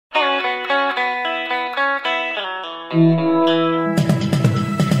You're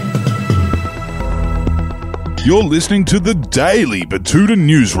listening to the Daily Batuta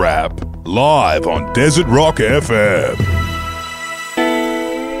News Wrap, live on Desert Rock FM.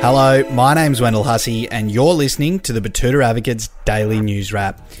 Hello, my name's Wendell Hussey, and you're listening to the Batuta Advocate's Daily News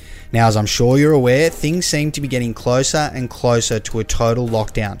Wrap. Now, as I'm sure you're aware, things seem to be getting closer and closer to a total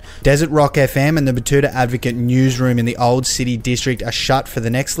lockdown. Desert Rock FM and the Batuta Advocate newsroom in the Old City District are shut for the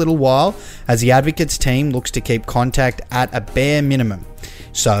next little while as the Advocates team looks to keep contact at a bare minimum.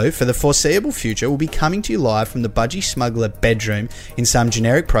 So, for the foreseeable future, we'll be coming to you live from the Budgie Smuggler bedroom in some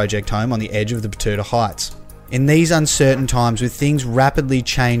generic project home on the edge of the Batuta Heights. In these uncertain times, with things rapidly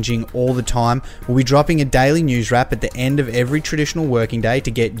changing all the time, we'll be dropping a daily news wrap at the end of every traditional working day to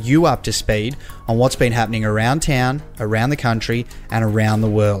get you up to speed on what's been happening around town, around the country, and around the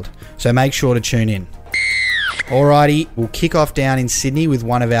world. So make sure to tune in. Alrighty, we'll kick off down in Sydney with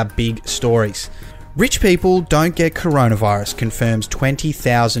one of our big stories. Rich people don't get coronavirus, confirms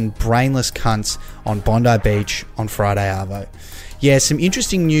 20,000 brainless cunts on Bondi Beach on Friday arvo. Yeah, some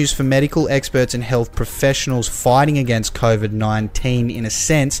interesting news for medical experts and health professionals fighting against COVID-19 in a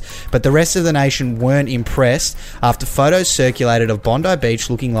sense, but the rest of the nation weren't impressed after photos circulated of Bondi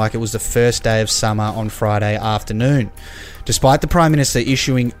Beach looking like it was the first day of summer on Friday afternoon. Despite the Prime Minister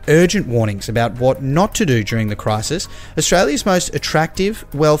issuing urgent warnings about what not to do during the crisis, Australia's most attractive,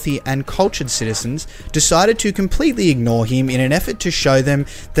 wealthy and cultured citizens decided to completely ignore him in an effort to show them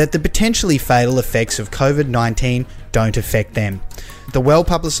that the potentially fatal effects of COVID-19 don't affect them. The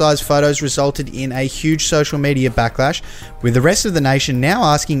well-publicised photos resulted in a huge social media backlash, with the rest of the nation now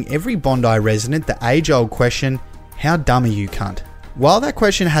asking every Bondi resident the age-old question, how dumb are you, cunt? While that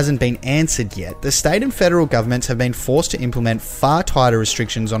question hasn't been answered yet, the state and federal governments have been forced to implement far tighter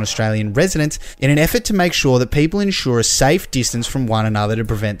restrictions on Australian residents in an effort to make sure that people ensure a safe distance from one another to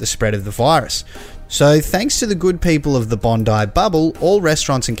prevent the spread of the virus. So, thanks to the good people of the Bondi bubble, all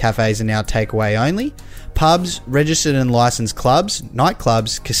restaurants and cafes are now takeaway only. Pubs, registered and licensed clubs,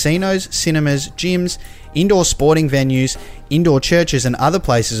 nightclubs, casinos, cinemas, gyms, indoor sporting venues, indoor churches and other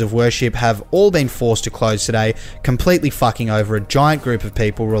places of worship have all been forced to close today, completely fucking over a giant group of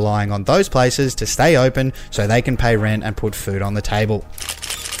people relying on those places to stay open so they can pay rent and put food on the table.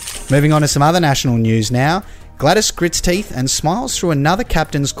 Moving on to some other national news now. Gladys grits teeth and smiles through another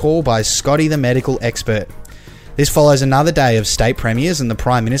captain's call by Scotty the medical expert. This follows another day of state premiers and the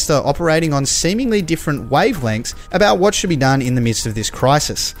Prime Minister operating on seemingly different wavelengths about what should be done in the midst of this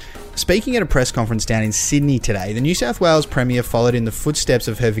crisis. Speaking at a press conference down in Sydney today, the New South Wales Premier followed in the footsteps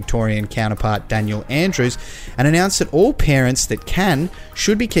of her Victorian counterpart Daniel Andrews and announced that all parents that can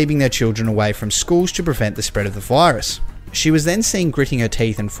should be keeping their children away from schools to prevent the spread of the virus. She was then seen gritting her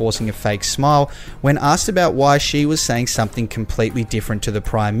teeth and forcing a fake smile when asked about why she was saying something completely different to the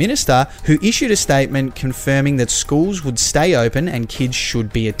Prime Minister, who issued a statement confirming that schools would stay open and kids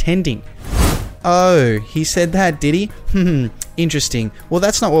should be attending. Oh, he said that, did he? Interesting. Well,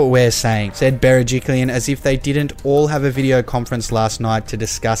 that's not what we're saying, said Berejiklian, as if they didn't all have a video conference last night to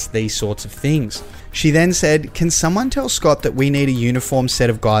discuss these sorts of things. She then said, can someone tell Scott that we need a uniform set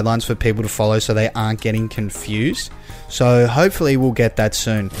of guidelines for people to follow so they aren't getting confused? So hopefully we'll get that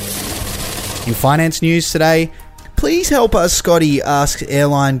soon. In finance news today, please help us, Scotty, asks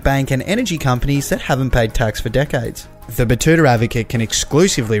airline, bank and energy companies that haven't paid tax for decades. The Batuta Advocate can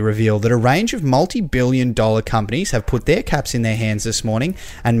exclusively reveal that a range of multi-billion dollar companies have put their caps in their hands this morning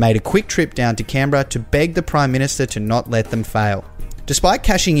and made a quick trip down to Canberra to beg the Prime Minister to not let them fail. Despite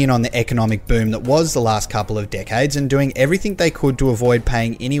cashing in on the economic boom that was the last couple of decades and doing everything they could to avoid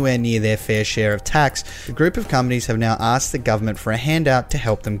paying anywhere near their fair share of tax, the group of companies have now asked the government for a handout to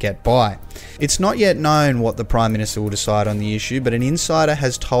help them get by. It's not yet known what the Prime Minister will decide on the issue, but an insider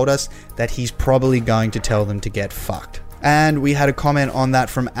has told us that he's probably going to tell them to get fucked. And we had a comment on that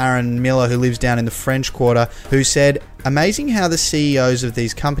from Aaron Miller, who lives down in the French Quarter, who said, amazing how the CEOs of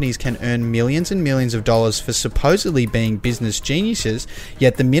these companies can earn millions and millions of dollars for supposedly being business geniuses,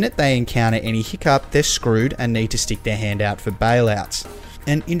 yet the minute they encounter any hiccup, they're screwed and need to stick their hand out for bailouts.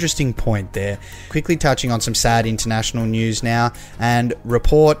 An interesting point there. Quickly touching on some sad international news now, and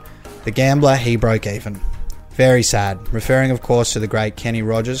report, the gambler, he broke even. Very sad, referring of course to the great Kenny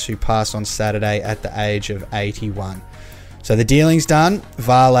Rogers, who passed on Saturday at the age of 81. So the dealing's done,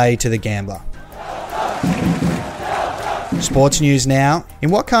 valet to the gambler. Sports news now.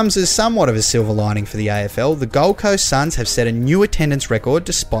 In what comes as somewhat of a silver lining for the AFL, the Gold Coast Suns have set a new attendance record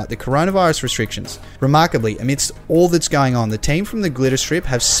despite the coronavirus restrictions. Remarkably, amidst all that's going on, the team from the Glitter Strip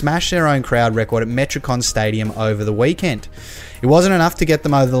have smashed their own crowd record at Metricon Stadium over the weekend. It wasn't enough to get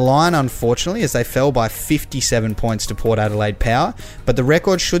them over the line, unfortunately, as they fell by 57 points to Port Adelaide Power, but the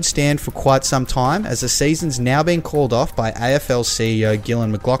record should stand for quite some time, as the season's now been called off by AFL CEO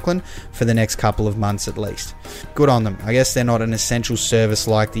Gillan McLachlan for the next couple of months at least. Good on them. I guess they're not an essential service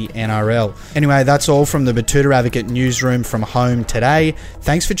like the NRL. Anyway, that's all from the Batuta Advocate newsroom from home today.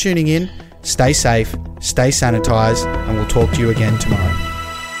 Thanks for tuning in. Stay safe, stay sanitised, and we'll talk to you again tomorrow.